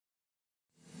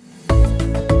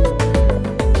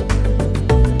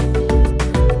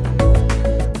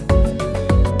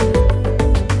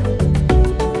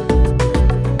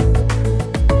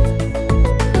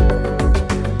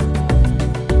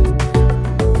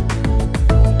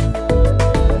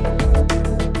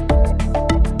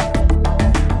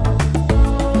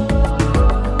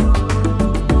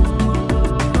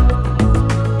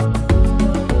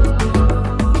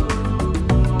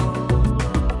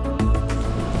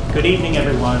Good evening,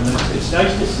 everyone. It's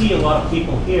nice to see a lot of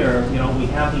people here. You know, we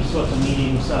have these sorts of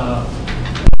meetings an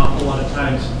awful lot of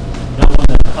times. No one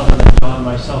other than John,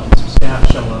 myself, and some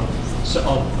staff show up. So,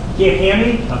 can't hear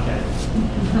me? Okay.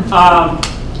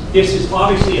 This is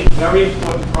obviously a very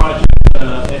important project.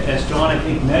 As John, I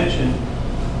think, mentioned,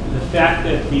 the fact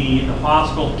that the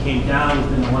hospital came down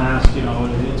within the last,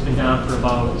 it's been down for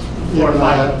about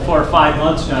 4 or 5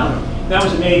 months now. That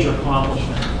was a major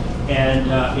accomplishment.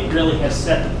 And it really has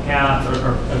set the path,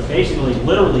 or basically,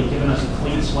 literally given us a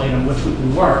clean slate on which we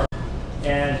can work.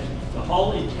 And the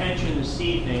whole intention this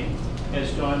evening,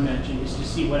 as John mentioned, is to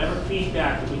see whatever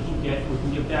feedback that we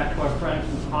can give back to our friends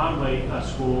from Conway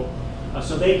School,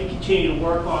 so they can continue to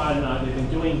work on. They've been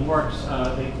doing works.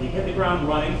 They hit the ground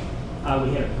running.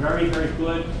 We had a very, very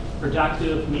good,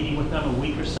 productive meeting with them a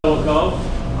week or so ago.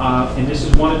 And this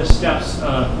is one of the steps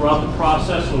throughout the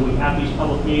process where we have these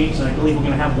public meetings, and I believe we're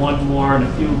going to have one more in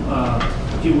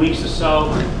a few weeks or so.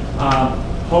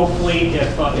 Hopefully,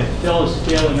 if Phil is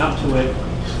feeling up to it,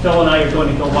 Phil and I are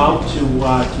going to go out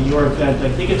to your event. I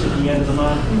think it's at the end of the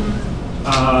month,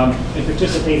 and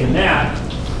participate in that.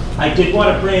 I did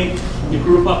want to bring the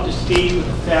group up to speed with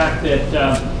the fact that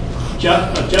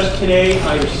just today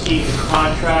I received a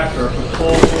contract or a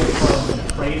proposal from an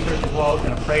appraiser to go out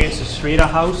and appraise the Streeter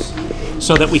house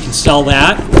so that we can sell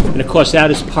that. And of course that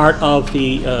is part of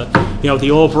the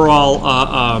the overall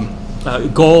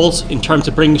goals in terms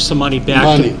of bringing some money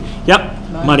back.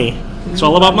 Money. It's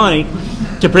all about money.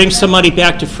 To bring some money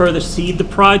back to further seed the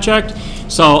project.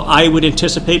 So I would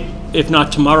anticipate, if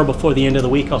not tomorrow, before the end of the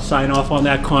week, I'll sign off on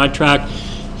that contract.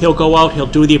 He'll go out, he'll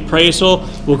do the appraisal,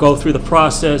 we'll go through the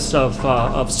process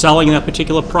of selling that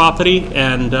particular property,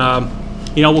 and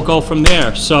we'll go from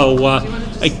there. So do you want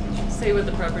to just say what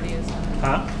the property is?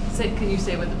 Huh? Can you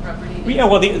say what the property is? Yeah,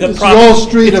 well, the old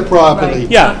Streeter property.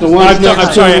 Right. Yeah, the one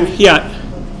I'm sorry. Yeah,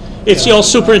 it's the old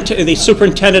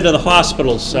superintendent of the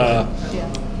hospital's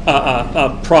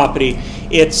property.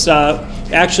 It's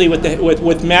actually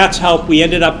with Matt's help, we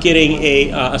ended up getting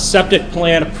a septic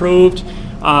plan approved.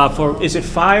 Is it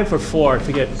 5 or 4? I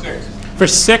forget.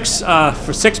 6.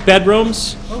 For 6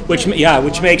 bedrooms, which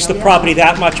makes the property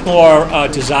that much more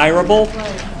desirable.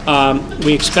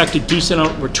 We expect a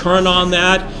decent return on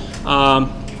that.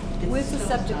 Where's the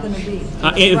septic going to be?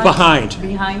 Behind.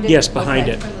 Behind it? Yes, behind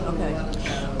it.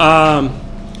 Okay.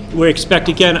 We expect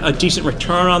again a decent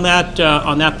return on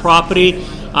that property.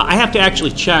 I have to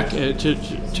actually check.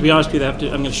 To be honest with you, I'm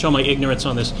going to show my ignorance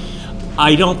on this.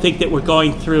 I don't think that we're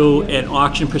going through an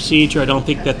auction procedure. I don't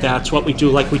think that that's what we do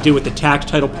like we do with the tax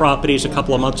title properties a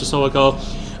couple of months or so ago.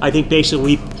 I think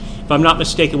basically, if I'm not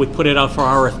mistaken, we put it out for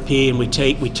RFP and we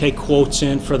take quotes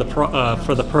in for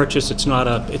the purchase. It's not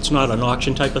an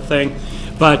auction type of thing.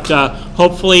 But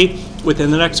hopefully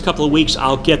within the next couple of weeks,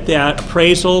 I'll get that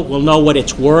appraisal. We'll know what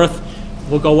it's worth.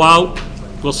 We'll go out,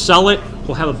 we'll sell it.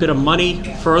 We'll have a bit of money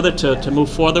further to move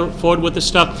forward with this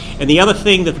stuff. And the other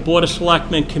thing that the Board of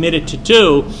Selectmen committed to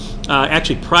do,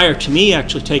 actually prior to me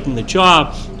actually taking the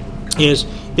job, is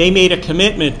they made a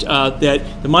commitment that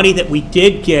the money that we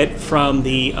did get from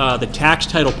the tax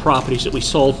title properties that we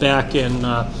sold back in,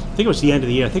 I think it was the end of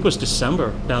the year, I think it was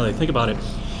December, now that I think about it,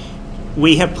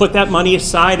 we have put that money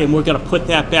aside and we're going to put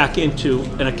that back into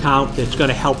an account that's going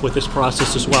to help with this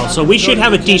process as well. So we should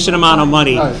have a decent amount of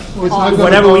money,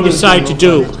 whatever we decide to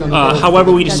do,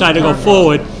 however we decide to go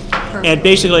forward. And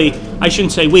basically, I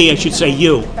shouldn't say we, I should say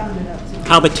you,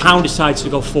 how the town decides to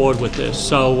go forward with this.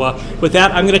 So with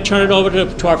that, I'm going to turn it over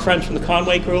to our friends from the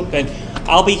Conway Group, and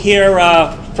I'll be here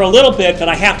for a little bit, but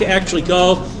I have to actually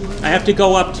go. I have to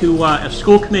go up to a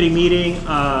school committee meeting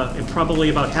in probably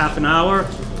about half an hour,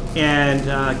 and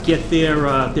get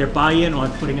their buy-in on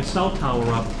putting a cell tower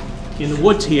up in the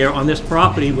woods here on this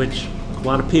property, which a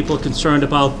lot of people are concerned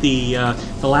about the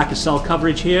lack of cell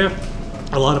coverage here.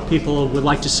 A lot of people would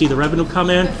like to see the revenue come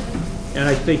in, and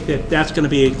I think that that's going to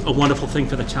be a wonderful thing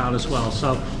for the town as well.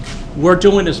 So we're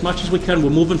doing as much as we can. We're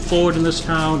moving forward in this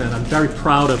town, and I'm very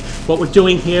proud of what we're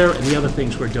doing here and the other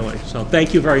things we're doing. So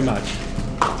thank you very much.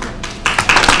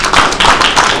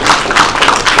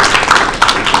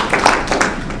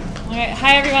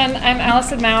 Hi everyone, I'm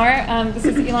Allison Maurer. This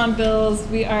is Elon Bills.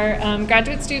 We are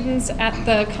graduate students at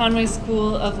the Conway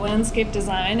School of Landscape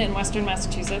Design in Western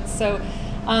Massachusetts. So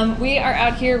we are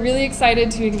out here really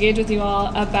excited to engage with you all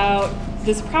about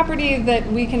this property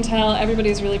that we can tell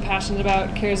everybody's really passionate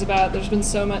about, cares about. There's been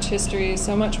so much history,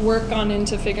 so much work gone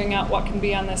into figuring out what can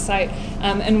be on this site.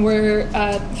 And we're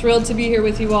thrilled to be here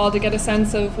with you all to get a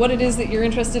sense of what it is that you're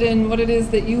interested in, what it is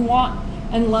that you want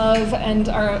and love and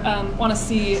are want to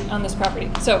see on this property.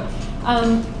 So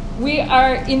We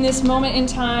are in this moment in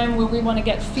time where we want to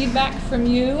get feedback from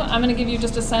you. I'm going to give you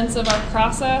just a sense of our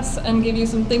process and give you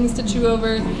some things to chew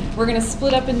over. We're going to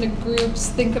split up into groups,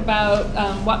 think about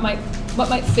what might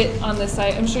fit on this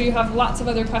site. I'm sure you have lots of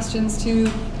other questions too.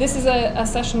 This is a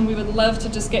session we would love to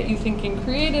just get you thinking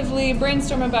creatively,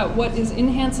 brainstorm about what is in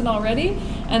Hanson already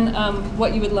and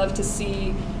what you would love to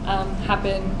see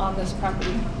happen on this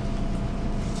property.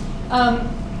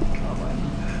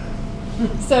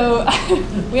 So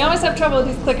we always have trouble with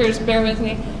these clickers, bear with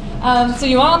me. So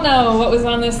you all know what was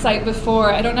on this site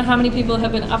before. I don't know how many people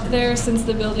have been up there since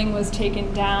the building was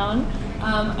taken down.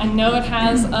 I know it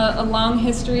has a long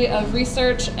history of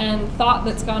research and thought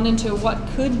that's gone into what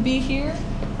could be here.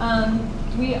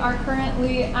 We are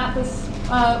currently at this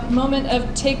moment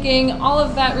of taking all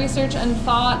of that research and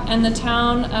thought, and the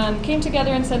town came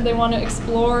together and said they want to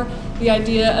explore the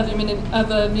idea of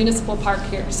a municipal park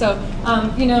here. So,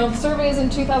 you know, surveys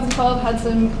in 2012 had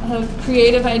some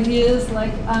creative ideas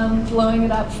like blowing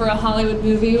it up for a Hollywood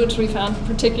movie, which we found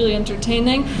particularly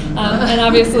entertaining and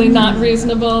obviously not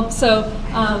reasonable. So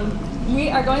we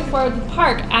are going forward with the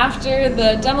park after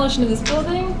the demolition of this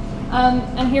building.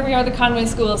 And here we are, the Conway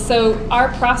School. So our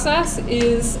process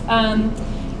is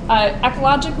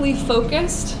ecologically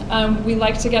focused. We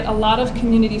like to get a lot of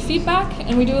community feedback,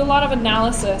 and we do a lot of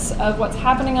analysis of what's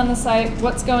happening on the site,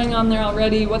 what's going on there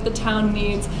already, what the town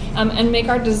needs, and make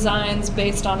our designs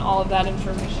based on all of that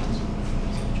information.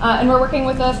 And we're working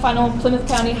with the final Plymouth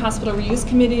County Hospital Reuse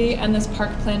Committee and this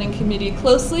Park Planning Committee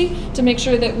closely to make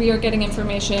sure that we are getting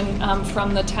information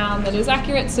from the town that is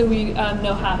accurate so we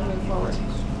know how to move forward.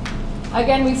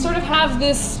 Again, we sort of have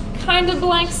this kind of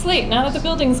blank slate now that the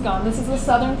building's gone. This is the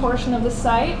southern portion of the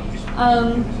site.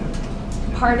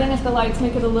 Pardon if the lights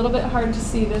make it a little bit hard to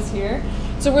see this here.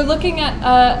 So we're looking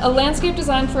at a landscape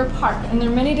design for a park, and there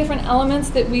are many different elements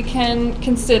that we can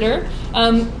consider.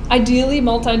 Ideally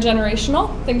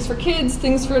multi-generational, things for kids,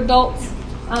 things for adults,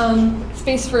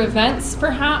 space for events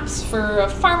perhaps, for a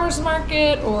farmer's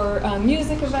market or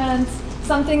music events.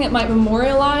 Something that might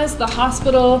memorialize the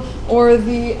hospital or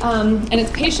the and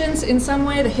its patients in some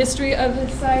way, the history of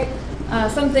this site.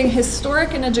 Something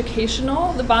historic and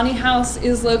educational. The Bonnie House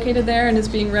is located there and is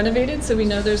being renovated, so we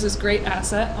know there's this great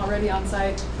asset already on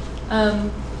site.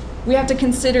 We have to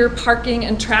consider parking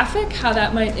and traffic, how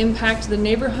that might impact the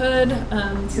neighborhood,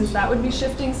 since that would be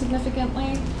shifting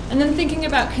significantly. And then thinking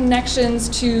about connections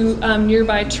to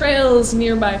nearby trails,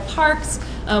 nearby parks,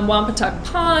 Wampatuck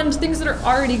Pond, things that are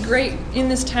already great in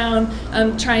this town,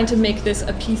 trying to make this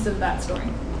a piece of that story.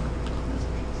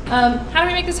 How do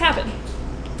we make this happen?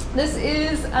 This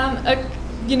is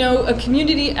a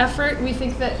community effort. We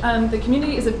think that the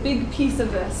community is a big piece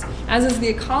of this, as is the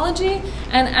ecology,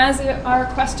 and as are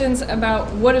questions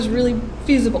about what is really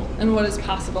feasible and what is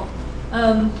possible.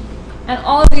 And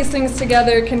all of these things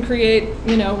together can create,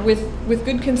 with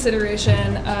good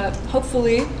consideration,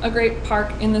 hopefully a great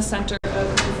park in the center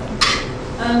of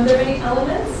Hanson. There are many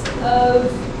elements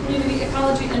of community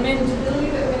ecology and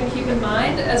manageability that we're going to keep in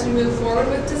mind as we move forward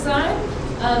with design.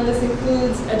 This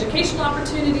includes educational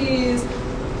opportunities,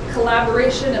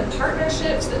 collaboration and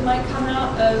partnerships that might come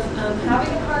out of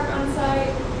having a park on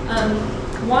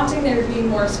site, wanting there to be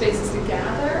more spaces to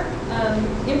gather,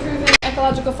 improving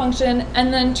ecological function,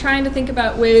 and then trying to think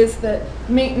about ways that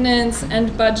maintenance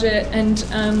and budget and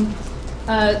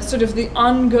sort of the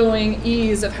ongoing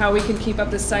ease of how we can keep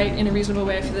up the site in a reasonable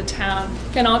way for the town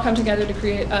can all come together to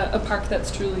create a park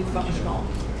that's truly functional.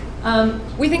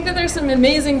 We think that there's some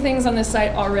amazing things on this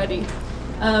site already.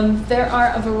 There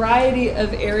are a variety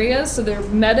of areas, so there are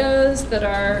meadows that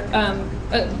are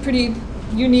a pretty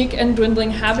unique and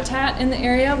dwindling habitat in the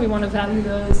area. We want to value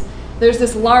those. There's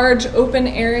this large open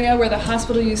area where the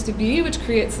hospital used to be, which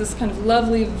creates this kind of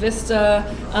lovely vista,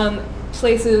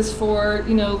 places for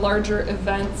larger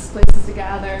events, places to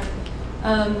gather.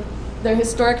 Their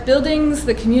historic buildings,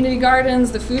 the community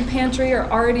gardens, the food pantry are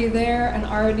already there and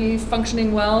already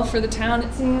functioning well for the town,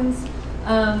 it seems.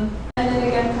 And then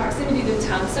again, proximity to the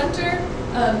town center,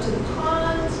 to the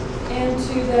pond, and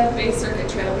to the Bay Circuit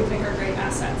Trail we think are great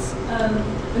assets.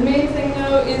 The main thing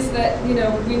though is that we know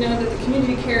that the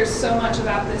community cares so much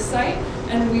about this site,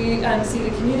 and we see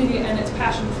the community and its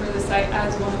passion for the site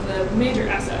as one of the major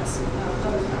assets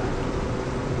of the town.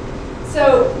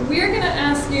 So we're going to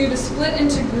ask you to split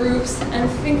into groups and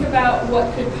think about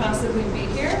what could possibly be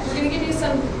here. We're going to give you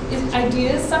some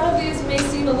ideas. Some of these may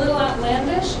seem a little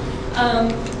outlandish,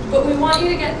 but we want you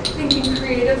to get thinking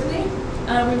creatively.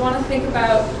 We want to think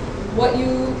about what you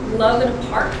love in a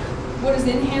park, what is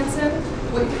in Hanson,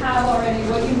 what you have already,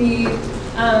 what you need,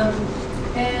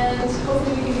 and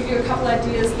hopefully we can give you a couple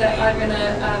ideas that are going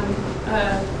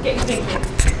to get you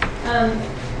thinking.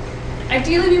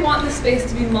 Ideally, we want the space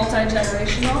to be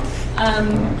multi-generational.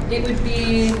 It would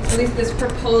be, at least this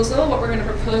proposal, what we're going to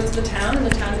propose to the town, and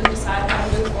the town can decide how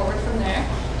to move forward from there,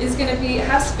 is going to be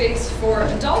have space for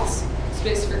adults,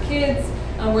 space for kids.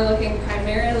 We're looking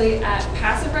primarily at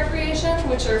passive recreation,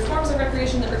 which are forms of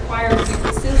recreation that require big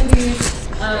facilities,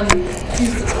 few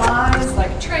supplies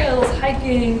like trails,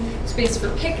 hiking, space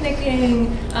for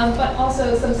picnicking, but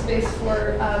also some space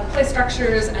for play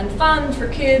structures and fun for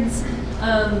kids.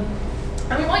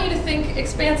 And we want you to think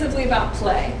expansively about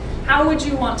play. How would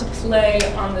you want to play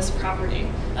on this property?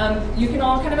 You can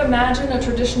all kind of imagine a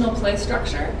traditional play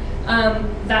structure.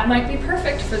 That might be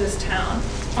perfect for this town.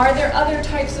 Are there other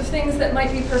types of things that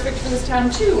might be perfect for this town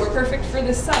too, or perfect for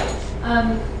this site?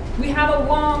 We have a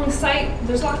long site,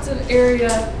 there's lots of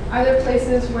area. Are there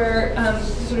places where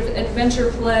sort of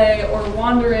adventure play or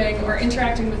wandering or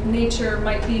interacting with nature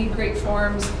might be great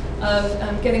forms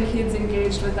of getting kids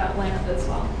engaged with that land as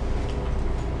well?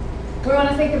 We want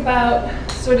to think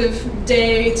about sort of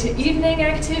day to evening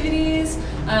activities,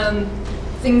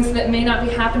 things that may not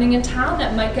be happening in town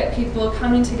that might get people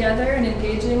coming together and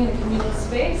engaging in a communal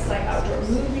space, like outdoor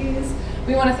movies.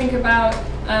 We want to think about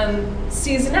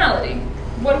seasonality.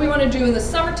 What do we want to do in the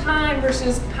summertime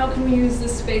versus how can we use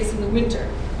this space in the winter?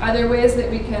 Are there ways that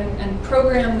we can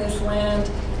program this land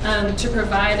to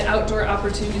provide outdoor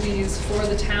opportunities for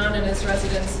the town and its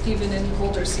residents even in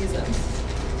colder seasons?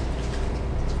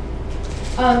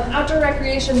 Outdoor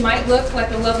recreation might look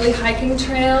like a lovely hiking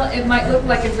trail. It might look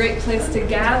like a great place to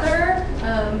gather,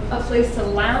 a place to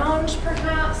lounge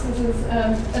perhaps. This is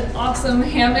an awesome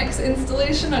hammocks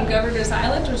installation on Governor's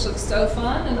Island, which looks so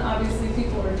fun and obviously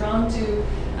people are drawn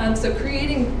to. So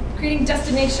creating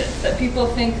destinations that people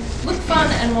think look fun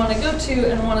and want to go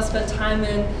to and want to spend time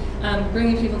in,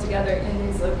 bringing people together in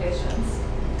these locations.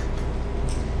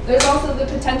 There's also the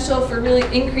potential for really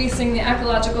increasing the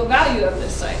ecological value of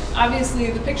this site.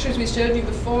 Obviously, the pictures we showed you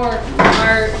before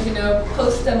are,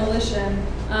 post-demolition,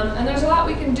 and there's a lot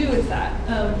we can do with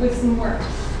that, with some work.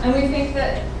 And we think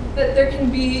that there can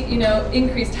be,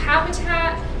 increased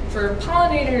habitat for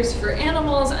pollinators, for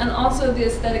animals, and also the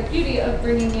aesthetic beauty of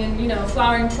bringing in,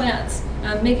 flowering plants,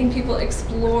 making people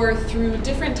explore through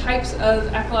different types of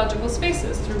ecological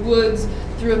spaces, through woods,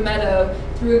 through a meadow,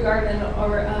 through a garden,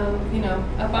 or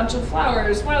a bunch of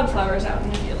flowers, wildflowers out in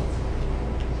the field.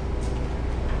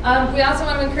 We also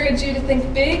want to encourage you to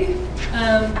think big.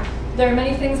 There are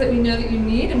many things that we know that you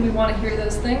need, and we want to hear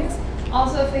those things.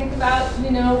 Also think about,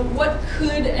 what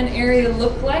could an area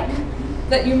look like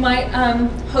that you might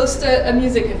host a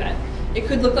music event. It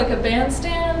could look like a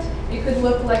bandstand. It could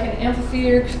look like an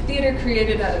amphitheater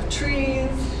created out of trees.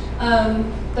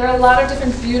 There are a lot of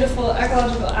different beautiful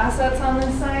ecological assets on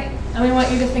this site, and we want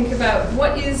you to think about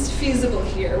what is feasible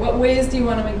here. What ways do you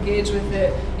want to engage with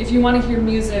it? If you want to hear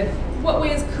music, what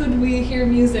ways could we hear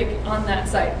music on that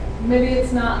site? Maybe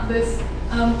it's not this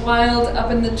wild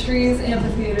up in the trees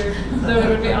amphitheater, though it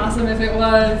would be awesome if it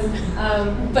was.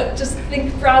 But just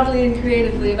think broadly and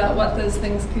creatively about what those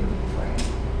things could be for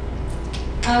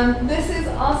you. This is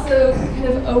also kind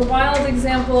of a wild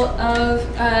example of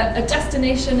a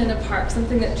destination in a park,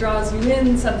 something that draws you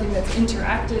in, something that's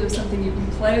interactive, something you can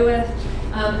play with,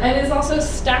 and is also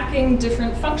stacking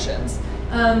different functions.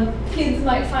 Kids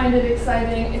might find it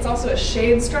exciting. It's also a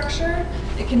shade structure.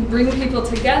 It can bring people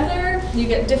together. You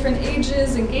get different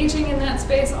ages engaging in that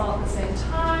space all at the same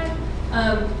time.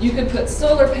 You could put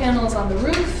solar panels on the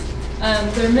roof.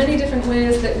 There are many different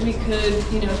ways that we could,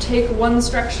 take one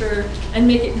structure and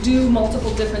make it do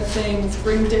multiple different things,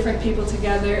 bring different people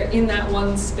together in that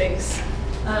one space.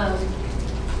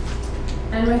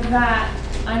 And with that,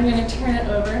 I'm going to turn it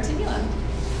over to Elon.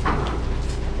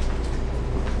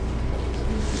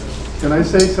 Can I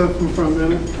say something for a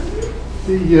minute?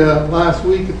 The last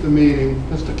week at the meeting,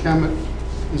 Mr. Kemet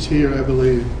is here, I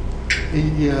believe.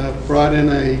 He brought in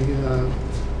a,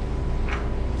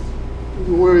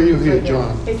 where are you here,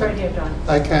 John? He's right here, John.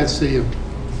 I can't see him.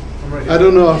 I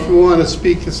don't know if you want to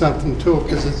speak to something too,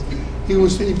 because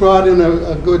he brought in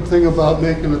a good thing about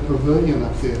making a pavilion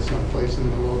up there someplace in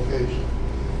the location.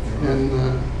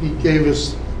 And he gave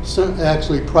us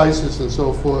actually prices and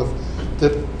so forth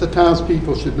that the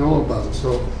townspeople should know about.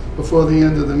 So before the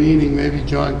end of the meeting, maybe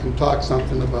John can talk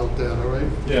something about that, all right?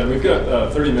 Yeah, we've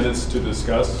got 30 minutes to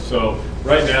discuss. So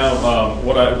right now,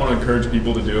 what I want to encourage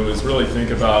people to do is really think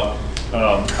about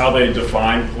how they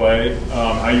define play,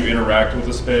 how you interact with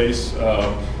the space,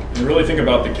 and really think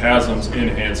about the chasms in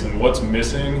Hanson. What's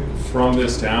missing from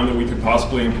this town that we could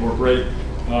possibly incorporate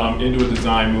into a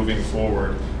design moving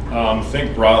forward.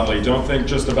 Think broadly. Don't think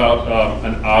just about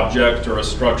an object or a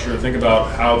structure. Think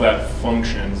about how that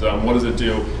functions. What does it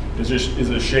do is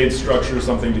a shade structure,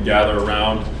 something to gather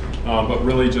around, but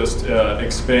really just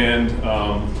expand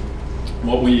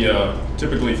what we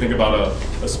typically think about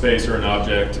a space or an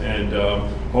object, and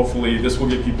hopefully this will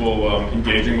get people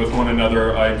engaging with one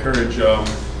another. I encourage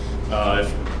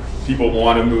if people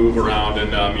want to move around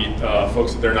and meet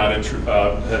folks that they're not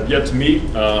have yet to meet,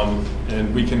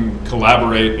 and we can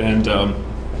collaborate and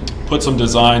put some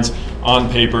designs on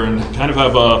paper and kind of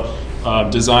have a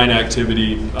design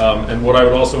activity. And what I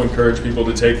would also encourage people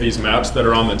to take these maps that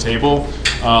are on the table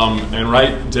and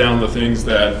write down the things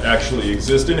that actually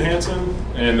exist in Hanson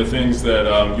and the things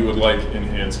that you would like in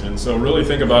Hanson. So really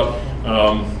think about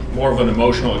more of an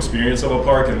emotional experience of a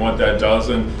park and what that does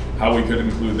and how we could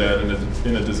include that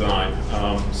in a design.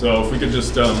 So if we could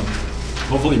just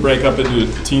hopefully break up into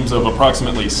teams of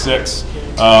approximately 6,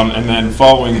 and then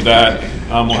following that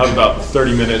we'll have about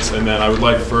 30 minutes, and then I would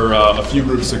like for a few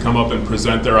groups to come up and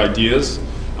present their ideas,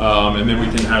 and then we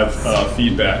can have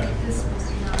feedback.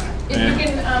 If you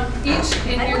can each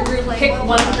in your group pick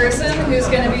one person who's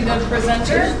going to be the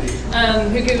presenter,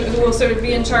 who will sort of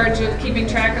be in charge of keeping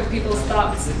track of people's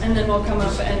thoughts, and then we'll come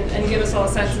up and give us all a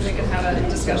sense and we can have a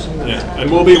discussion. Yeah,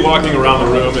 and we'll be walking around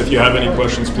the room. If you have any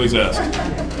questions, please ask.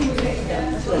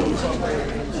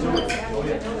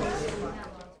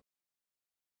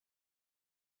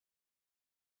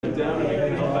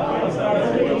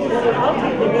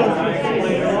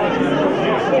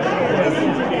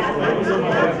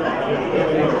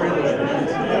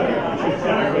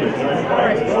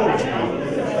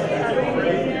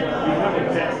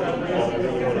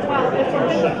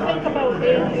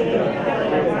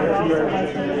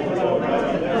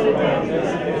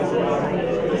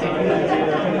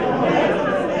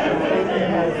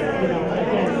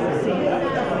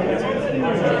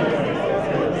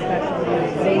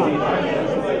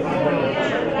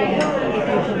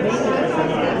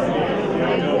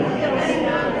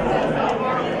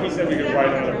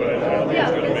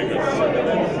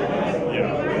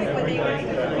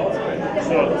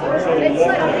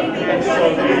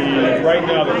 Right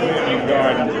now, the community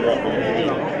gardens are up there.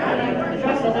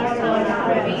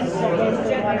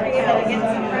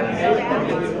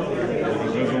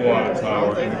 There's a water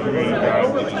tower in the community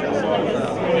garden.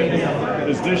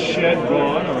 Is this shed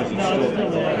gone, or is it still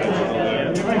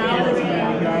there?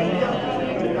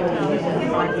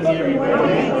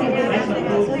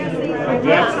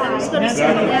 That's the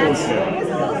full shed.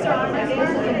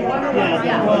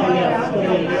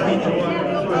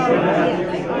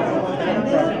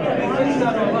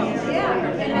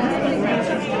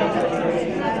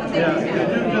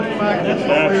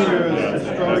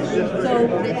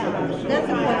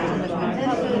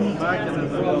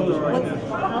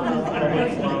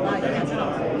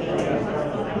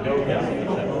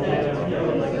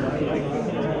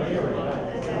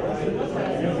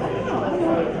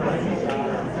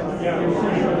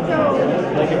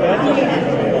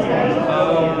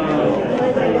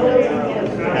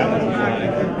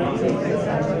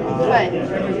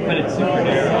 But it's super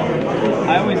narrow.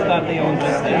 I always thought they owned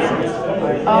just this.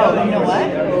 Oh, you know what?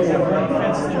 The road, so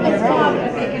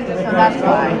that's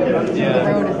why the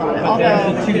road is on it. But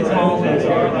Although, the two tall ones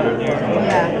are narrow.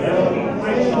 yeah,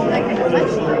 like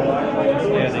eventually.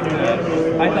 Yeah, they could.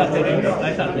 I thought they didn't.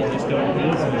 I thought they just don't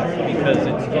use them because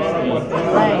it's just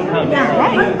Right. Yeah,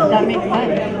 right. That makes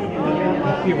sense.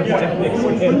 you were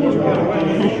technically.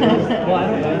 Well, I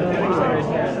don't know.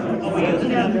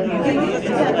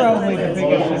 That's probably the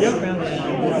biggest expense.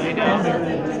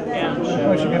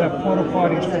 Plus you gotta have porta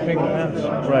potties for big events.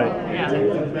 Right.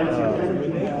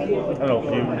 I don't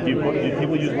know. Do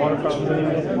people use water fountains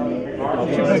anymore?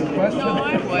 That's a good question. No, I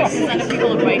would. Because then if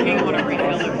people are waking want to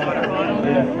refill their water bottle,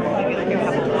 maybe like a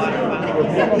couple of water bottles.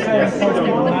 People say it's supposed to be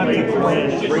not to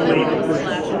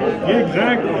Yeah,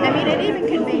 exactly. I mean, it even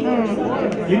could be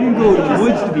You didn't go to the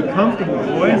woods to be comfortable,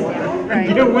 boy.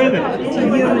 Get with it. to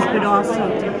use, but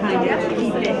also to kind of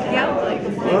keep it.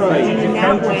 All right. And in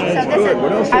that way, So this is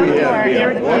What else do we have? We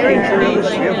have walking trails,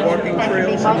 we have walking that could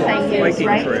be trails, multi-use, biking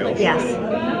right? trails. yes.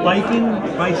 Biking,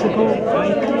 bicycle,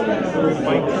 bike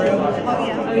trail.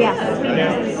 Oh, yeah.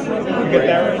 You get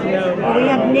that right now? We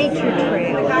have nature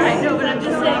trails. I know, but I'm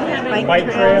just saying having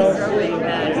Bike trails.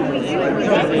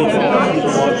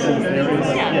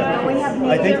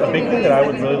 I think a big thing that I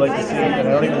would really like to see, and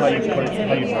I don't even know how you put it,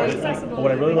 how you write it, but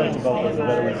what I really liked about the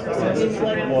Veterans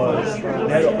was they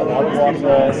had a lot of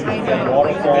waterfalls, streams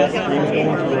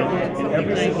going through it. In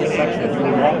every single section, you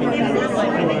were walking through it,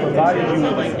 and it provided you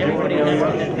with different areas,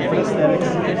 different aesthetics,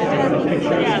 different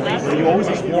pictures, and you're always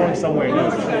exploring somewhere new.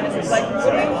 Like,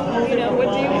 you know, what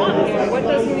do you want here? What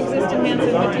doesn't exist in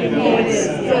Hanson? What do you need?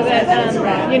 So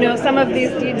that, you know, some of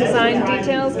these deed design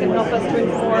details can help us to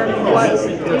inform what is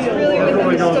really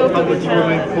within the scope of the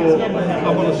town.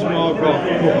 How about a small golf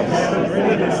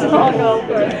course? Small golf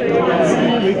course.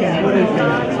 There you go.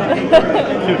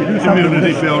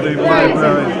 Community building,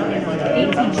 library.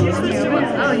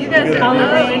 Oh, you guys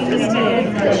are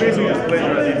interesting.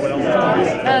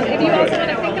 If you also want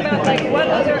to think about like what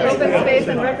other open space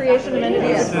and recreation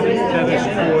amenities and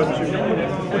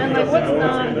like what's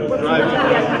not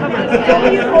How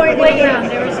are you going to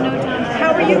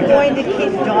How are you going to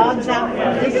keep dogs out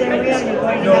from this area? Are you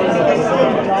going to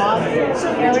have a dog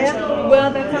area?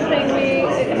 Well, that's something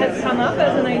it has come up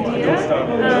as an idea.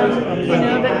 You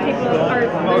know that people are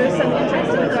there's some interest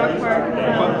in the dog park.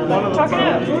 Talk it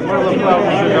out. One of the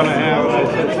problems you're going to have is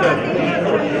that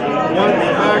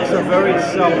parks are very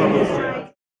seldom.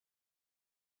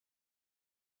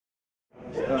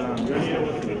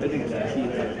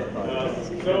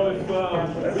 So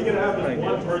if we can have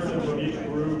one person from each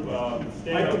group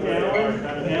stand up there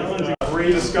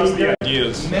and discuss the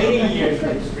ideas. Many years of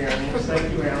experience.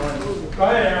 Thank you, Alan. Go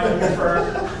ahead, Alan. Go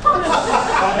first. Go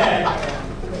ahead.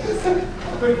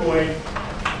 Good boy.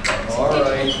 All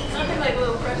right. Nothing like a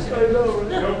little pressure.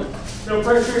 No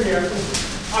pressure here.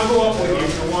 I'll go up with you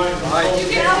if you want. You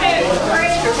get out there.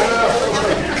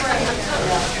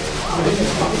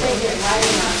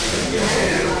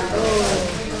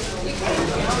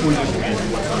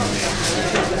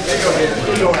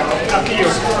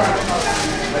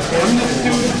 I'm the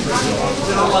student. I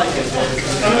don't like it.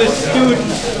 I'm the student.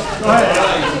 Go ahead.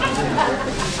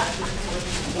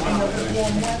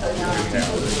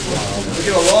 We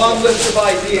get a long list of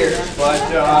ideas, but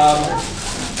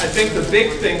I think the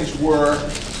big things were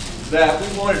that we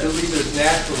wanted to leave it as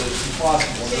natural as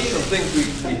possible. There's some things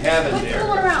we have in there.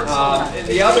 And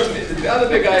the other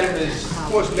big item is, of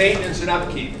course, maintenance and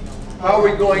upkeep. How are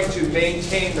we going to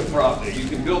maintain the property? You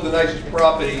can build the nicest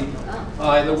property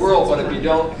in the world, but if you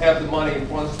don't have the money and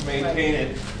funds to maintain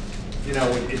it, you know,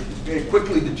 it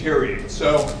quickly deteriorates.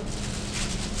 So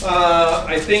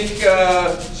I think,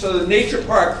 so the nature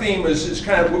park theme is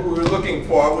kind of what we were looking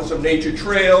for, with some nature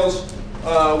trails.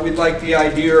 We'd like the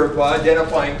idea of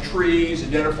identifying trees,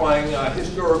 identifying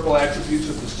historical attributes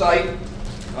of the site.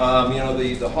 You know,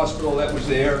 the hospital that was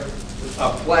there.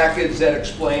 Placards that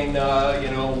explain, you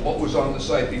know, what was on the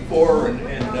site before and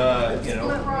you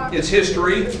know, its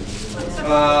history.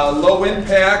 Low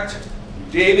impact.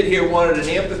 David here wanted an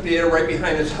amphitheater right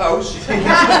behind his house.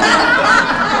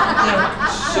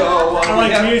 So I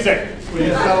like music.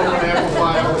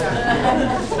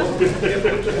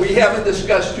 We haven't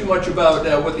discussed too much about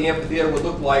what the amphitheater would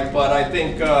look like, but I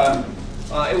think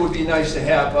it would be nice to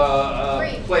have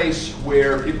a place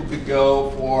where people could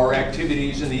go for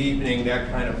activities in the evening, that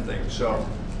kind of thing. So,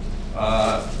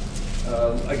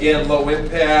 again, low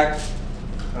impact.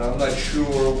 I'm not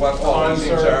sure what all these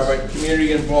things are, but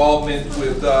community involvement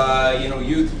with you know,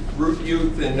 youth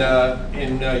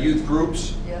and youth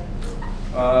groups.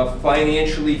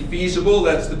 Financially feasible,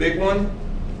 that's the big one.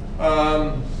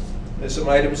 There's some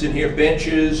items in here: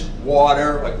 benches,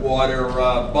 water, like water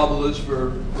bubblers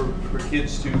for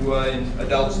kids to and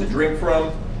adults to drink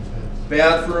from.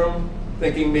 Bathroom,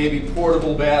 thinking maybe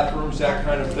portable bathrooms, that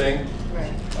kind of thing,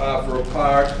 for a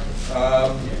park.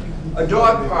 A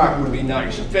dog park would be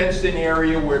nice, a fenced-in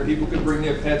area where people could bring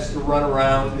their pets to run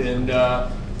around, and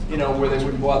you know, where they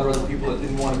wouldn't bother other people that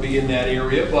didn't want to be in that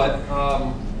area. But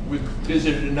we've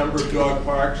visited a number of dog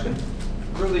parks, and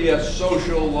really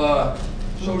social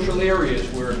areas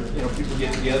where, you know, people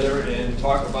get together and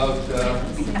talk about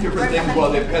different things while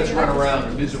their pets run around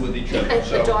and visit with each other.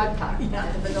 So, the dog park.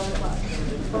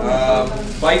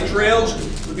 bike trails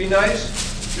would be nice.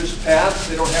 Just paths.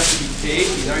 They don't have to be paved.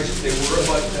 It'd be nice if they were,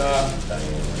 but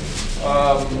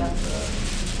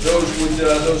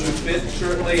those would fit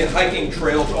certainly. And hiking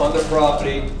trails on the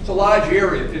property. It's a large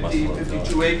area,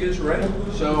 52 acres, right?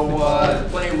 So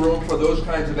plenty of room for those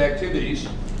kinds of activities.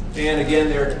 And again,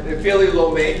 they're fairly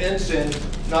low maintenance and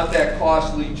not that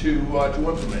costly to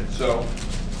implement. So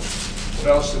what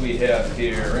else do we have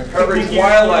here? Encourage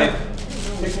wildlife.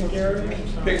 Picnic area?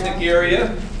 Picnic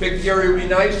area. Picnic area would be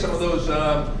nice. Some of those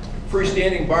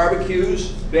freestanding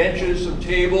barbecues, benches, some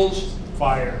tables.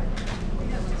 Fire.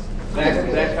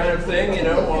 That kind of thing, you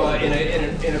know,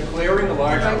 in a clearing, a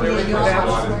large clearing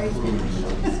perhaps.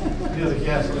 Near the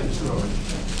gasoline storage.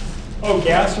 Oh,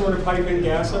 gas, you want to pipe in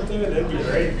gas up there? That'd be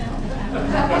great. Who's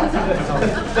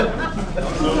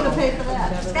going to pay for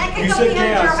that? That You can go said behind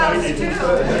your gas, I house did.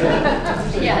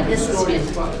 too. Yeah, this is good.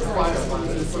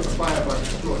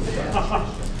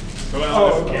 So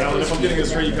Alan, if I'm getting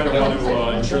this straight, you kind of want to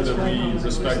ensure that we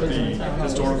respect the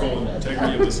historical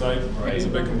integrity of the site. It's a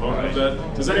big component of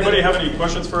that. Does anybody have any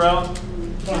questions for Alan?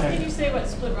 Can you say what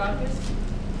Split Rock is?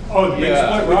 Oh, the big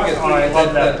Split Rock? I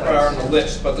love that on the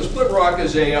list. But the Split Rock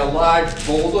is a large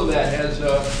boulder that has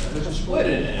a split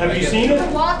in it. Have you seen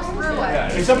it? Walk through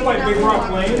it. It's up by Big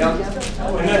Rock Lane,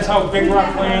 and that's how Big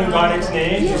Rock Lane got its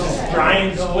name. It's this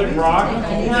giant split rock.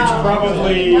 It's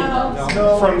probably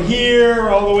from here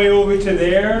all the way over to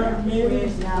there, maybe?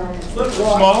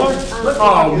 Smaller?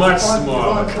 Oh, much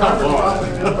smaller. Come on.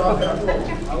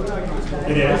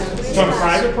 It is? It's on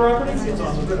private property?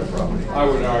 I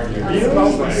would argue. Really?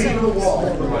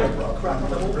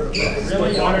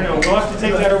 I don't know. We'll have to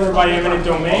take that over by eminent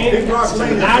domain. It's a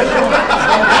national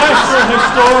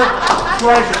historic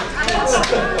treasure.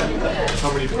 How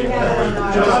many people?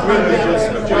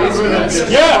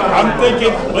 Yeah, I'm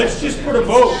thinking, let's just put a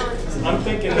vote. I'm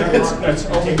thinking let's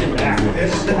take it back.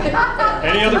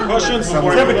 Any other questions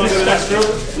before we move on to the next group?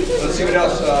 Let's see what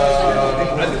else.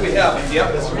 I think we have it. Yep.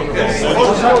 Okay.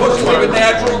 Let's leave it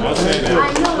natural.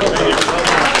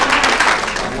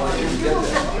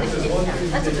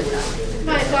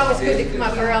 It's always good to come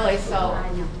up early, so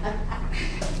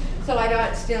I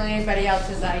don't steal anybody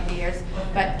else's ideas.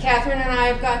 But Catherine and I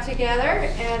have got together,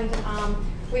 and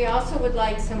we also would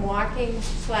like some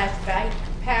walking/bike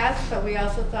paths, but we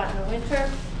also thought in the winter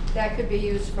that could be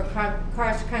used for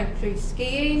cross-country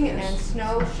skiing and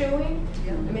snowshoeing.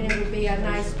 I mean, it would be a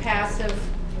nice passive,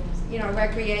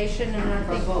 recreation, and I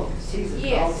think,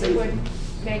 yes, it would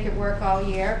make it work all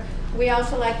year. We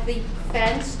also like the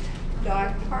fenced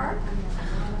dog park,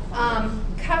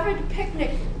 covered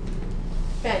picnic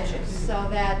benches, so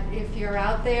that if you're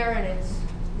out there and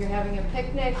you're having a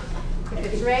picnic, if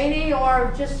it's rainy,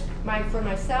 or just for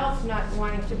myself, not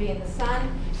wanting to be in the sun,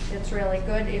 it's really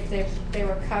good if they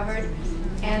were covered.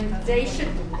 And they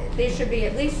should be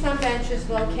at least some benches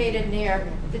located near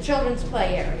the children's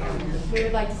play area. We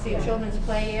would like to see a children's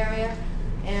play area,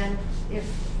 and if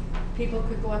people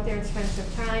could go out there and spend some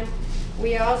time.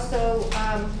 We also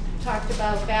talked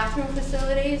about bathroom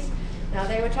facilities. Now,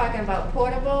 they were talking about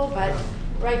portable, but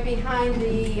right behind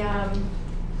the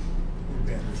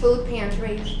food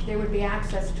pantry, there would be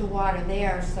access to water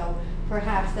there, so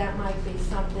perhaps that might be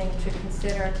something to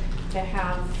consider, to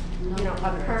have,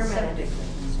 a permanent.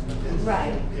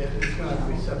 Right. Yeah, it's going to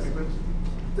be septic, but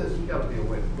there's got to be a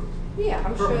way to put. Yeah,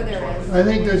 I'm sure there is. I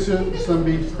think there should some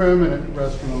be permanent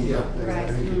restrooms up there. Right.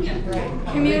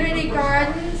 Right. Community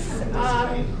gardens.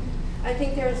 I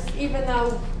think even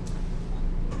though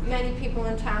many people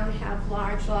in town have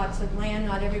large lots of land,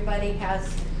 not everybody has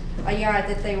a yard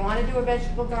that they want to do a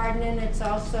vegetable garden in. It's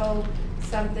also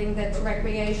something that's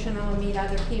recreational, meet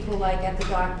other people, like at the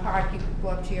dog park, you could go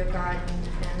up to your garden.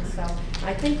 And so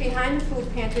I think behind the food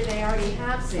pantry they already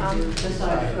have some,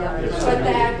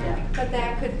 but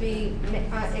that could be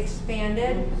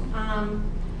expanded.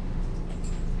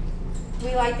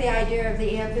 We like the idea of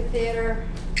the amphitheater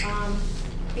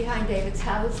behind David's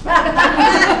house.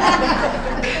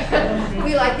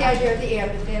 We like the idea of the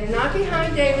amphitheater, not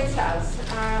behind David's house.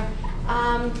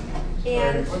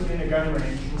 And put in a gun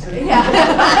range. yeah.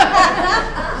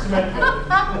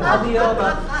 I'll be all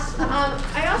about this.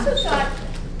 I also thought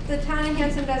the town of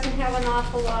Hanson doesn't have an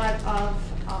awful lot of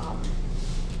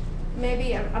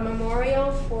maybe a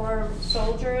memorial for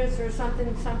soldiers or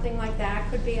something like that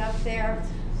could be up there.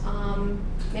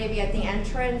 Maybe at the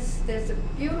entrance. There's a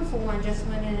beautiful one just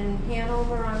went in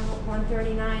Hanover on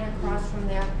 139 across from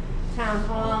their town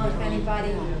hall. If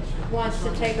anybody wants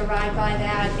to take a ride by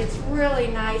that, it's really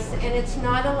nice, and it's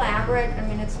not elaborate. I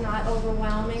mean, it's not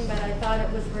overwhelming, but I thought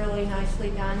it was really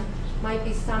nicely done. Might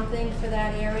be something for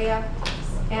that area.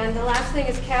 And the last thing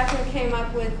is Catherine came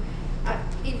up with,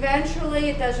 eventually,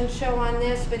 it doesn't show on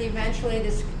this, but eventually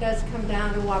this does come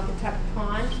down to Waukatuck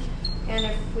Pond. And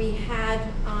if we had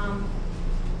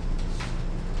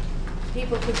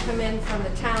people could come in from the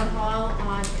town hall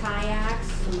on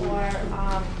kayaks or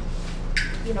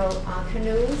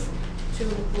canoes to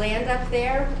land up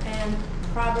there, and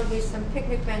probably some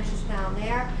picnic benches down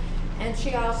there. And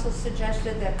she also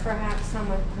suggested that perhaps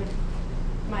someone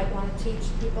might want to teach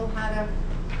people how to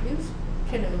use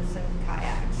canoes and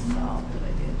kayaks. So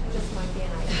it just might be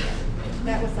an idea.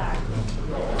 That was our.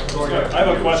 I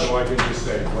have a question. Why didn't you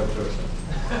say what person?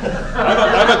 I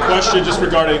have a question just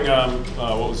regarding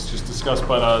what was just discussed,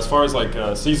 but as far as like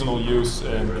seasonal use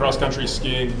and cross-country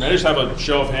skiing, may I just have a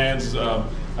show of hands?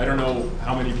 I don't know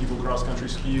how many people cross-country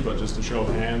ski, but just a show of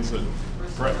hands. And,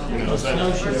 is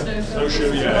that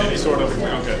snowshoe? Yeah, any sort of.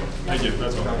 Okay, thank you.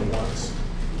 That's all.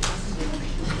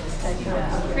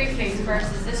 preface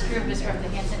first is this group is from the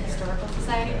Hanson Historical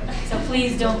Society, so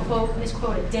please don't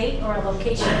misquote a date or a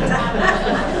location.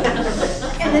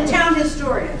 And the town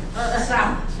historian,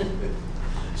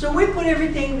 so we put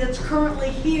everything that's currently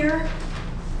here.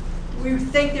 We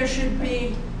think there should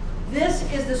be, this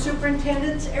is the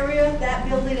superintendent's area. That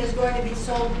building is going to be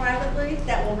sold privately.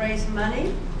 That will raise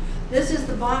money. This is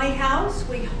the Bonnie House.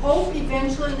 We hope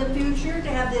eventually in the future to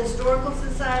have the Historical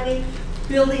Society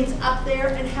buildings up there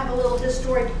and have a little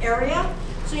historic area.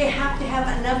 So you have to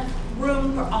have enough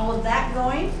room for all of that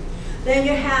going. Then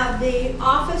you have the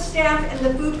office staff and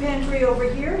the food pantry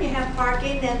over here. You have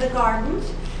parking and the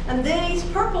gardens. And these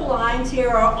purple lines here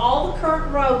are all the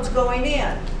current roads going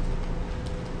in.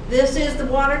 This is the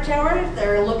water tower. If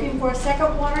they're looking for a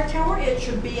second water tower, it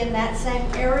should be in that same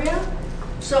area.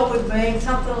 So we've made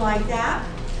something like that.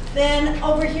 Then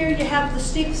over here you have the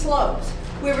steep slopes.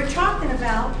 We were talking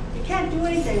about, you can't do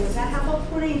anything with that. How about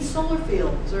putting solar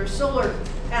fields or solar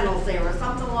panels there or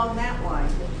something along that line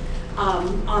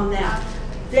on that.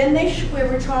 Then we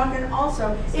were talking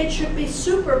also, it should be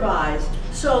supervised.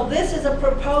 So this is a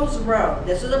proposed road.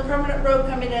 This is a permanent road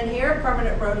coming in here,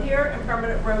 permanent road here, and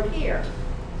permanent road here.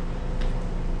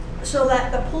 So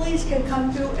that the police can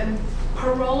come through and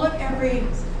parole it every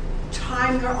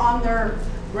time they're on their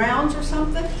grounds or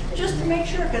something, just to make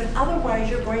sure, because otherwise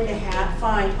you're going to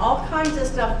find all kinds of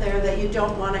stuff there that you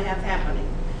don't want to have happening.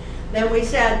 Then we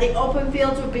said the open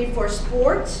fields would be for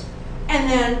sports, and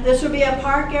then this would be a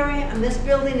park area, and this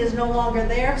building is no longer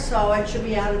there, so it should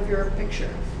be out of your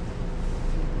picture.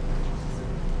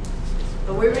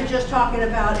 But we were just talking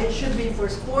about it should be for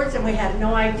sports, and we had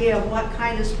no idea what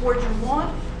kind of sport you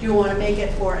want. Do you want to make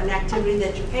it for an activity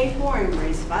that you pay for and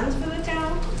raise funds for the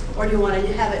town? Or do you want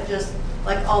to have it just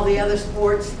like all the other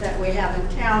sports that we have in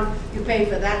town? You pay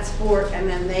for that sport and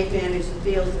then they manage the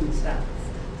fields and stuff.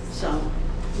 So,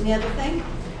 any other thing?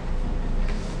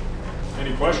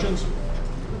 Any questions?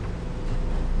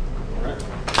 All right.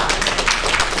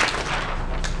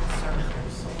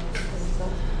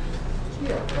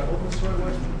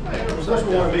 First,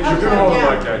 we want to make sure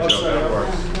that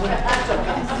works.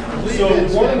 So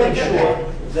we want to make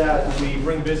sure that we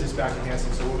bring business back to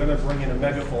Hanson. So we're going to bring in a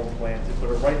megaphone plant and put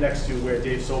it right next to where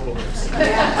Dave Soper lives to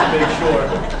make sure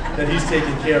that he's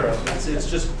taken care of. It's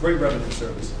just great revenue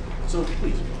service. So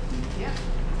please. Yeah.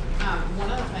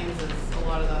 One of the things is a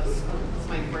lot of those schools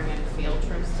might bring in field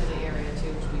trips to the area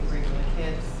too, which we bring to the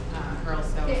kids. Girl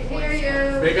Scouts.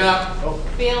 Big up.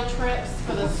 Field trips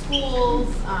for the schools.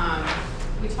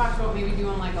 We talked about maybe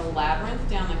doing like a labyrinth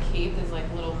down the Cape. There's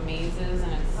like little mazes,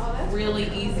 and it's really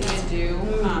easy to do.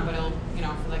 But it'll,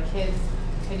 for the kids,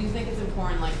 I do think it's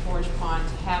important, like Forge Pond,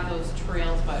 to have those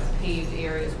trails, but paved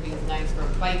areas would be nice for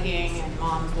biking and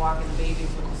moms walking the babies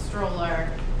with a stroller.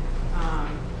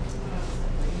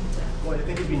 Well, I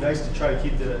think it'd be nice to try to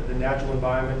keep the natural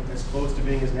environment as close to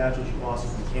being as natural as you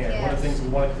possibly can. Yes. One of the things we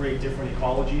want to create different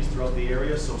ecologies throughout the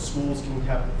area, so schools can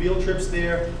have field trips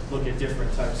there, look at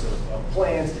different types of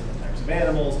plants, different types of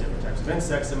animals, different types of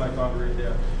insects that might congregate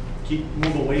there.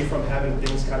 Move away from having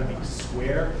things kind of be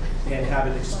square and have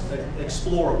it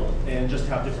explorable, and just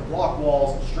have different rock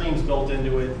walls, streams built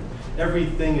into it.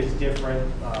 Everything is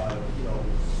different.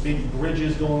 Maybe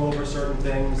bridges going over certain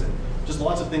things, and just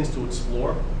lots of things to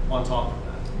explore on top of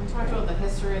that. We talked about the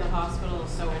history of the hospital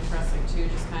is so interesting too,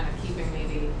 just kind of keeping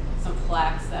maybe some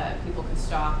plaques that people could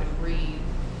stop and read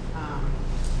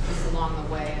just along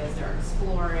the way as they're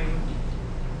exploring.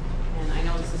 And I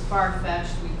know this is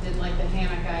far-fetched. We did like the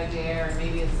hammock idea, or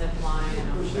maybe a zip line,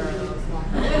 and I'm sure those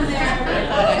won't go in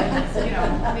there.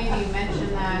 But, maybe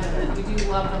mention that. We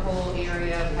do love the whole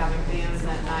area of having bands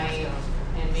at night,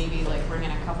 and maybe like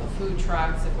bringing a couple food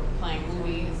trucks if we're playing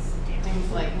movies,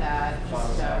 things like that.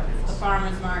 Just the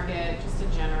farmers market, just to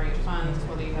generate funds,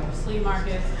 whether you have a flea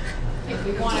market. If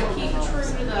we want to keep true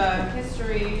to the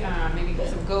history, maybe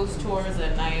some ghost tours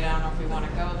at night. I don't know if we want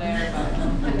to go there,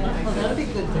 but that'd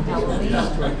be good for Halloween.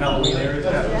 Halloween area.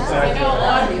 I know a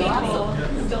lot of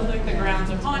people still think the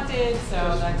grounds are haunted,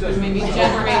 so that could maybe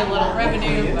generate a little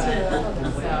revenue.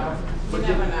 But you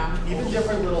never know. Even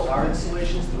different little art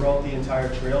installations throughout the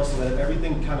entire trail, so that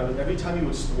everything every time you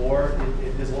explore,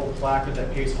 there's a little placard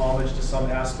that pays homage to some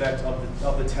aspect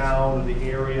of the town or the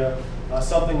area,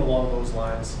 something along those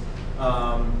lines.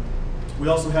 We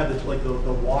also had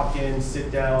the walk-in,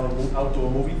 sit-down,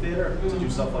 outdoor movie theater to do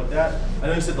stuff like that. I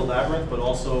know you said the labyrinth, but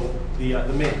also the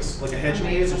maze, like a hedge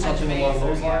maze or something along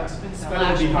those lines. That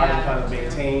would be hard to kind of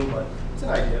maintain, but it's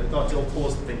an idea. I thought they'll pull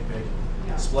us to think big.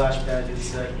 Yeah. Splash pad, you'd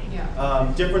say.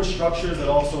 Yeah. Different structures that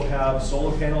also have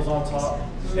solar panels on top,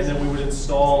 and then we would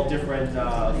install different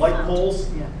light poles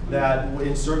that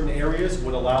in certain areas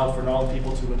would allow for not only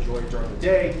people to enjoy it during the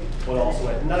day, but also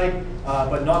at night,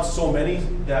 but not so many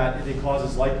that it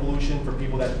causes light pollution for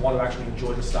people that want to actually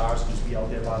enjoy the stars, just be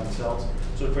out there by themselves.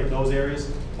 So to create those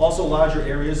areas. Also larger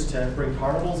areas to bring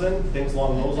carnivals in, things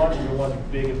along those lines. We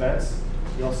want big events.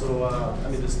 We also, I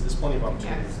mean, there's plenty of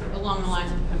opportunities there. Along the lines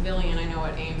of the pavilion, I know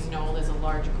at Ames Knoll there's a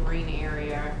large green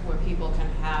area where people can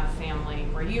have family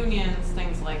reunions,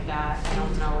 things like that. I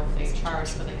don't know if they charge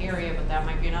for the area, but that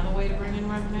might be another way to bring in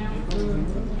revenue.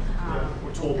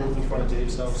 We're told booth in front of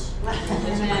Dave's house.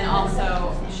 And then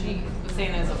also, she was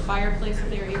saying there's a fireplace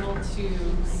that they're able to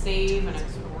save, and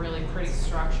it's a really pretty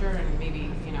structure, and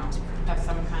maybe, you know, have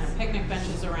some kind of picnic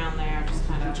benches around there, just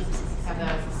kind of have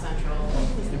that as a central.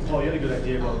 And Paul, you had a good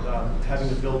idea about having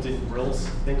the built-in grills,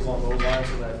 things along those lines,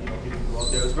 so that, you know, people can go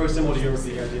out there. It's very similar to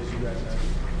the ideas you guys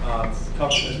have.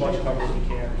 Cover as much cover as we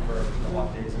can for the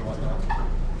hot days and whatnot.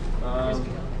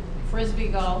 Frisbee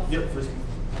golf. Yep, frisbee.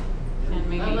 And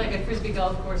maybe like a frisbee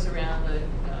golf course around the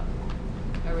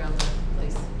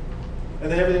place.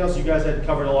 And then everything else, you guys had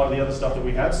covered a lot of the other stuff that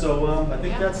we had. So I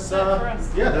think that's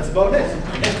yeah, that's about it.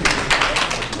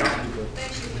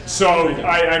 So,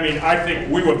 I mean, I think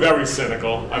we were very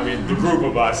cynical. I mean, the group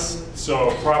of us.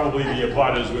 So probably the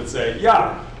abutters would say,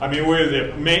 yeah, I mean,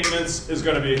 the maintenance is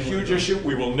going to be a huge issue.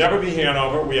 We will never be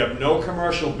Hanover. We have no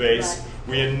commercial base.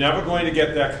 We are never going to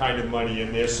get that kind of money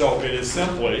in there. So it is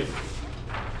simply,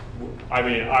 I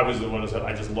mean, I was the one who said,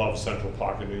 I just love Central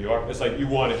Park in New York. It's like you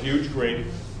want a huge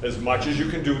green, as much as you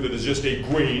can do that is just a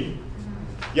green.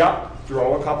 Yep,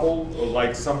 throw a couple,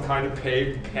 like some kind of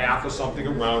paved path or something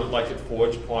around it, like at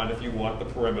Forge Pond if you want the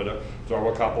perimeter. Throw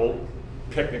a couple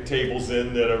picnic tables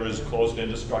in that are as close and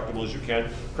indestructible as you can.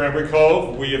 Cranberry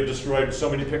Cove, we have destroyed so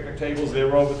many picnic tables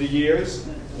there over the years.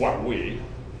 What, we?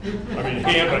 I mean,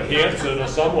 Hanson or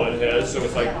someone has, so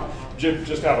it's like,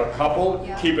 just have a couple,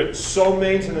 keep it so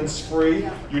maintenance free.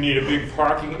 You need a big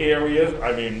parking area.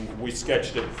 I mean, we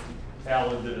sketched it,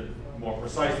 Alan did it more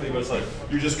precisely, but it's like,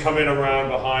 you just come in around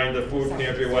behind the food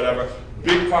pantry or whatever,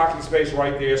 big parking space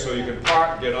right there so you can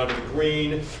park, get onto the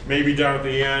green, maybe down at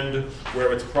the end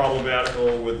where it's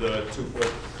problematical with the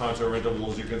 2-foot contour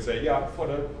intervals, you can say, yeah, put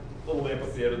a little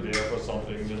amphitheater there for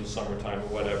something in the summertime or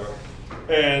whatever.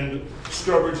 And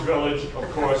Sturbridge Village,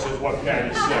 of course, is what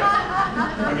Patty said.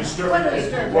 I mean,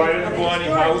 Sturbridge, right at the Bonnie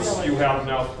House, you have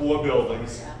now 4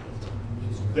 buildings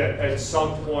that at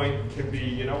some point can be,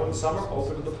 you know, in summer,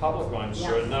 open to the public on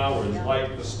certain hours,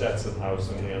 like the Stetson House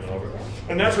in Hanover.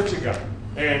 And that's what you got.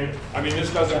 And, I mean,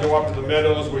 this doesn't go up to the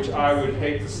Meadows, which I would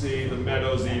hate to see the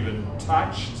Meadows even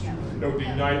touched. It would be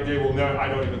nice, they will never, I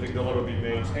don't even think they'll ever be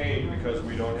maintained because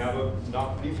we don't have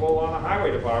enough people on the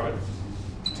highway department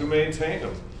to maintain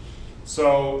them.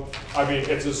 So, I mean,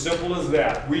 it's as simple as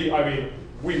that. We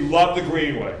love the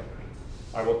Greenway.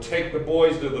 I will take the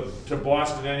boys to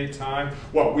Boston anytime.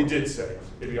 Well, we did say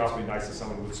it'd be awfully nice if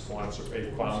someone would sponsor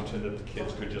a fountain that the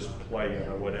kids could just play in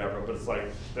or whatever. But it's like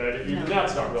that. Even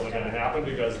that's not really going to happen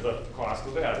because the cost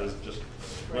of that is just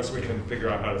unless we can figure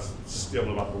out how to steal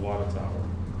them up the water tower.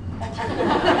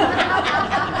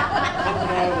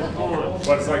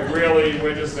 But it's like really,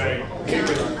 we're just saying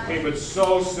keep it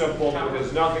so simple.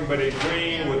 There's nothing but a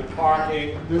green with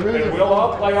parking, and we'll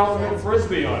all play ultimate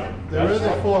frisbee on it. There is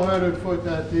a 400-foot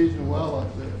artesian well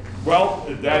up there. Well,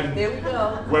 then there we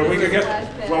go. When we can get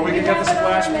the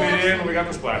splash pit in, we got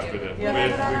the splash pit in.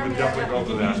 Yeah. We would definitely go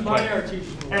to that. But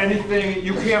anything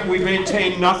you can't. We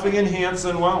maintain nothing in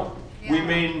Hanson well. Yeah. We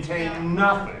maintain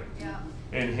nothing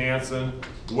in Hanson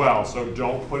well. So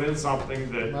don't put in something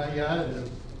that. My yard is.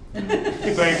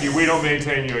 Thank you. We don't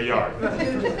maintain your yard.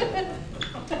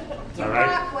 All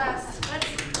right.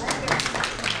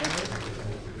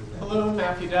 Hello,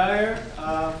 Matthew Dyer.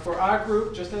 For our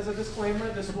group, just as a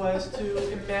disclaimer, this was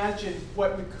to imagine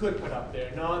what we could put up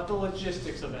there, not the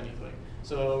logistics of anything.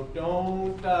 So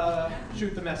don't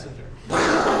shoot the messenger. All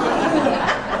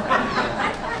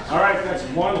right, that's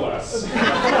one less.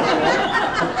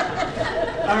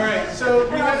 All right, so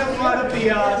we had a lot of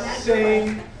the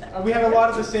same. We had a lot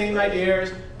of the same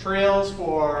ideas: trails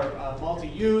for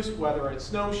multi-use, whether it's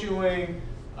snowshoeing,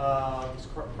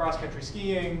 cross-country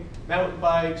skiing, mountain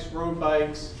bikes, road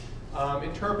bikes,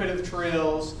 interpretive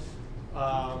trails,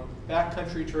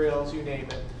 backcountry trails, you name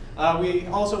it. We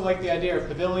also like the idea of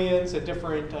pavilions, a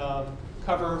different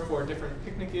cover for different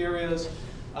picnic areas,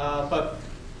 but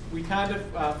we kind of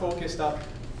focused up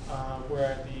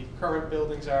where the current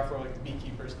buildings are for like the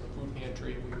beekeepers and the food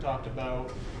pantry. We talked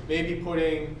about maybe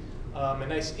putting a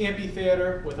nice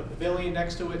amphitheater with a pavilion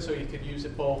next to it, so you could use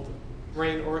it both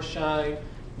rain or shine.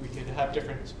 We could have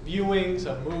different viewings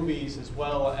of movies as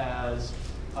well as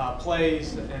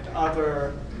plays and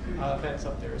other events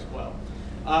up there as well.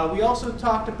 We also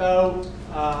talked about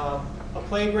a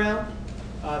playground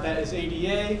that is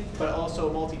ADA, but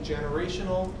also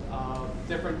multi-generational,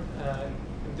 different, and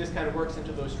this kind of works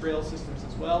into those trail systems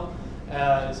as well,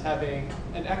 as having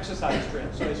an exercise trail.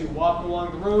 So as you walk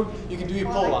along the road, you can do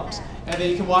your pull-ups. And then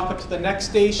you can walk up to the next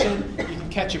station, you can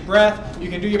catch your breath, you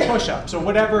can do your push-ups, or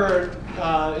whatever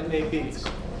it may be.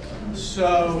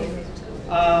 So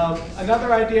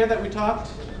another idea that we talked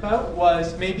about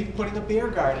was maybe putting a beer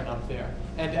garden up there.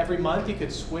 And every month you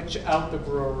could switch out the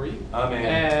brewery.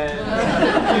 And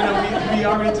you know, we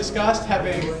already discussed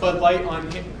having Bud Light on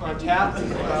tap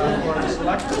or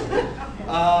selected.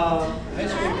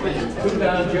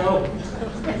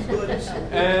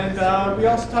 And we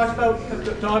also talked about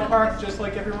the dog park, just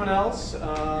like everyone else.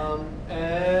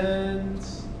 And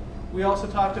we also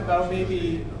talked about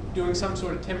maybe doing some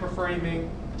sort of timber framing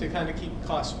to kind of keep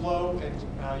costs low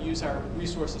and use our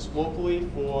resources locally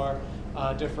for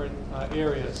different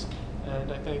areas.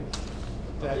 And I think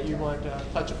that you want to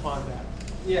touch upon that.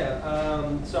 Yeah,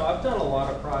 so I've done a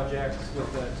lot of projects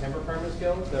with the Timber Framers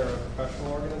Guild. They're a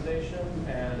professional organization,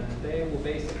 and they will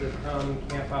basically come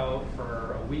camp out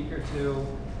for a week or two,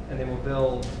 and they will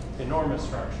build enormous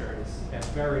structures at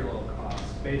very low cost.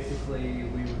 Basically,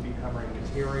 we would be covering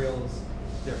materials,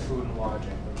 their food and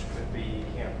lodging, which could be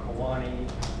Camp Kawani,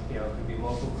 you know, it could be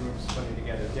local groups putting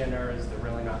together dinners. They're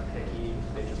really not picky.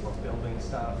 They just love building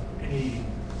stuff. And eating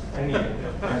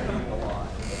a lot.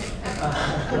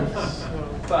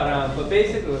 But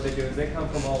basically what they do is they come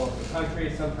from all over the country,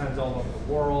 sometimes all over the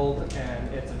world,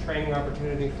 and it's a training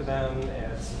opportunity for them,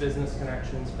 it's business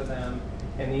connections for them,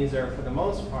 and these are, for the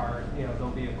most part, you know,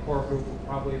 there'll be a core group of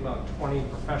probably about 20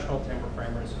 professional timber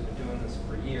framers who've been doing this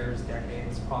for years,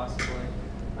 decades possibly.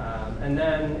 And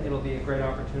then it'll be a great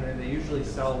opportunity. They usually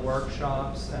sell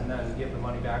workshops and then give the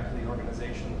money back to the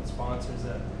organization that sponsors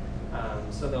it.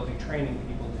 So they'll be training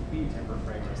people to be timber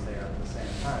framers there at the same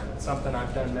time. It's something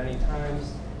I've done many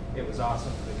times. It was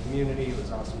awesome for the community. It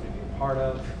was awesome to be a part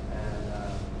of. And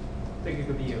I think it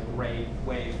could be a great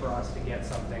way for us to get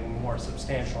something more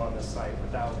substantial on this site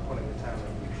without putting the town in a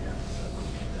huge deficit.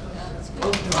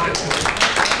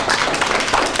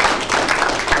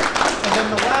 And then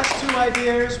the last two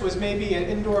ideas was maybe an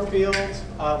indoor field,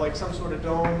 like some sort of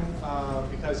dome,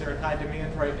 because they're in high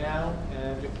demand right now,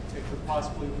 and it could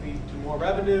possibly lead to more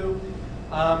revenue.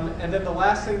 And then the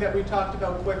last thing that we talked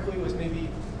about quickly was maybe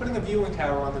putting a viewing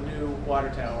tower on the new water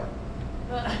tower.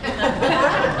 And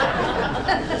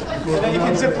then you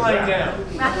can zip line down.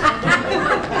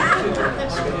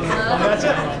 That's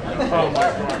it.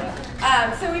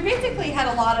 So we basically had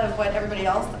a lot of what everybody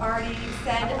else already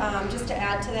said. Just to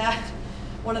add to that,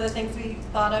 one of the things we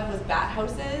thought of was bat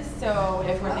houses. So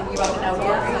if we're thinking about an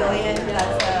outdoor pavilion,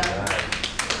 that's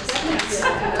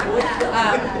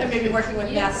and maybe working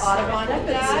with Mass Audubon with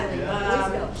that.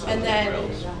 And then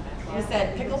we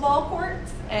said pickleball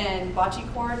courts and bocce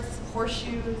courts,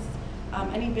 horseshoes,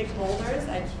 any big boulders.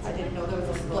 I didn't know there was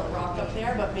a split rock up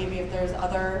there, but maybe if there's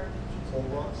other.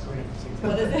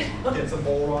 What is it? Get some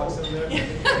bowl rocks in there.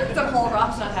 Some whole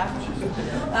rocks, not half.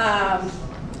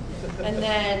 And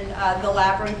then the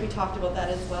labyrinth, we talked about that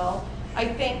as well. I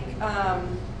think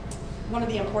one of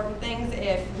the important things,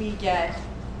 if we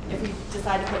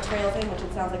decide to put trails in, which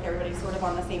it sounds like everybody's sort of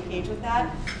on the same page with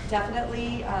that,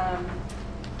 definitely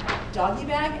doggy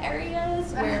bag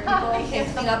areas where people can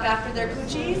clean up after their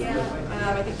poochies.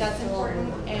 I think that's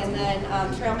important. And then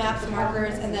trail maps,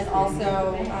 markers, and then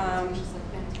also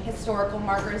historical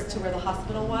markers to where the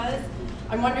hospital was.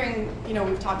 I'm wondering, you know,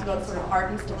 we've talked about sort of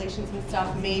art installations and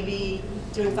stuff, maybe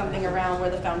doing something around where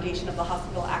the foundation of the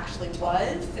hospital actually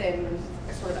was and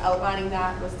sort of outlining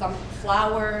that with some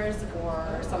flowers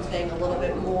or something a little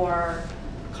bit more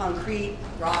concrete,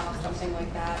 rock, something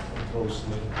like that.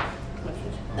 Ghostly.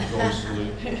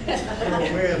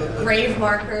 Grave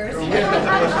markers. The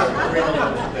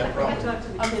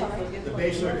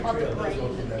base of the trail does go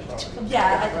through that property.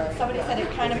 Yeah, somebody said it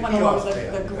kind of went along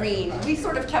the green. We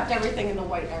sort of kept everything in the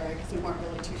white area because we weren't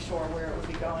really too sure where it would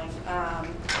be going.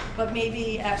 But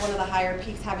maybe at one of the higher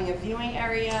peaks having a viewing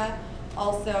area.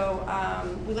 Also,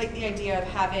 we like the idea of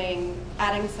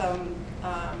adding some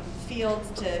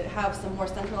fields to have some more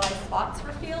centralized spots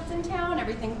for fields in town.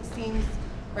 Everything seems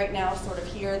right now sort of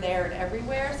here, there, and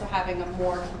everywhere, so having a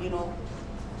more communal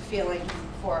feeling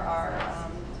for our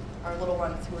little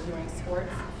ones who are doing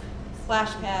sports.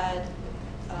 Splash pad,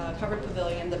 covered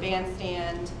pavilion, the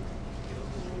bandstand,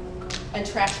 and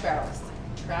trash barrels.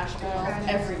 trash barrels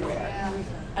everywhere,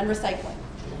 and recycling.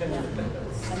 And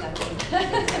that's it.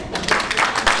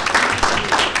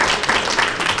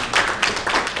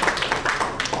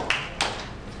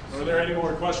 Are there any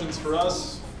more questions for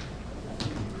us?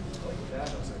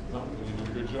 No, you did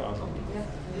a good job. All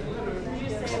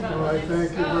right,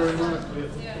 thank you very much.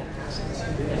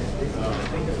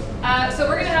 So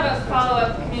we're going to have a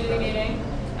follow-up community meeting.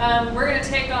 We're going to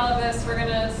take all of this, we're going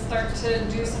to start to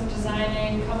do some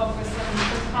designing, come up with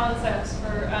some concepts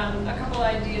for a couple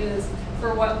ideas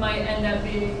for what might end up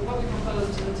being what we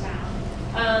propose to the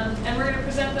town. And we're going to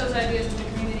present those ideas to the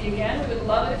community again. We would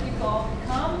love it if you all could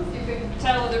come. You could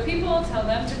tell other people, tell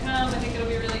them to come. I think it'll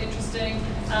be really interesting.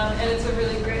 And it's a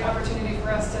really great opportunity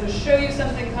for us to show you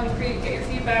something concrete, get your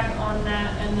feedback on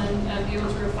that, and then be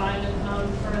able to refine and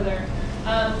hone further.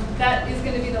 That is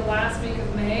going to be the last week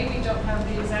of May. We don't have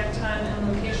the exact time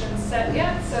and location set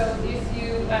yet, so if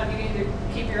you can either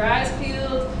keep your eyes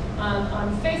peeled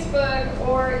on Facebook,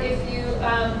 or if you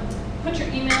put your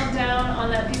email down on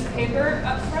that piece of paper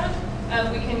up front,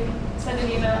 we can send an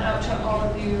email out to all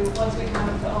of you once we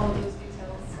have all of those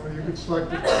details. Or you could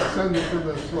send it to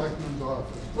the selectman's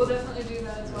office. We'll definitely do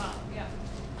that as well, yeah.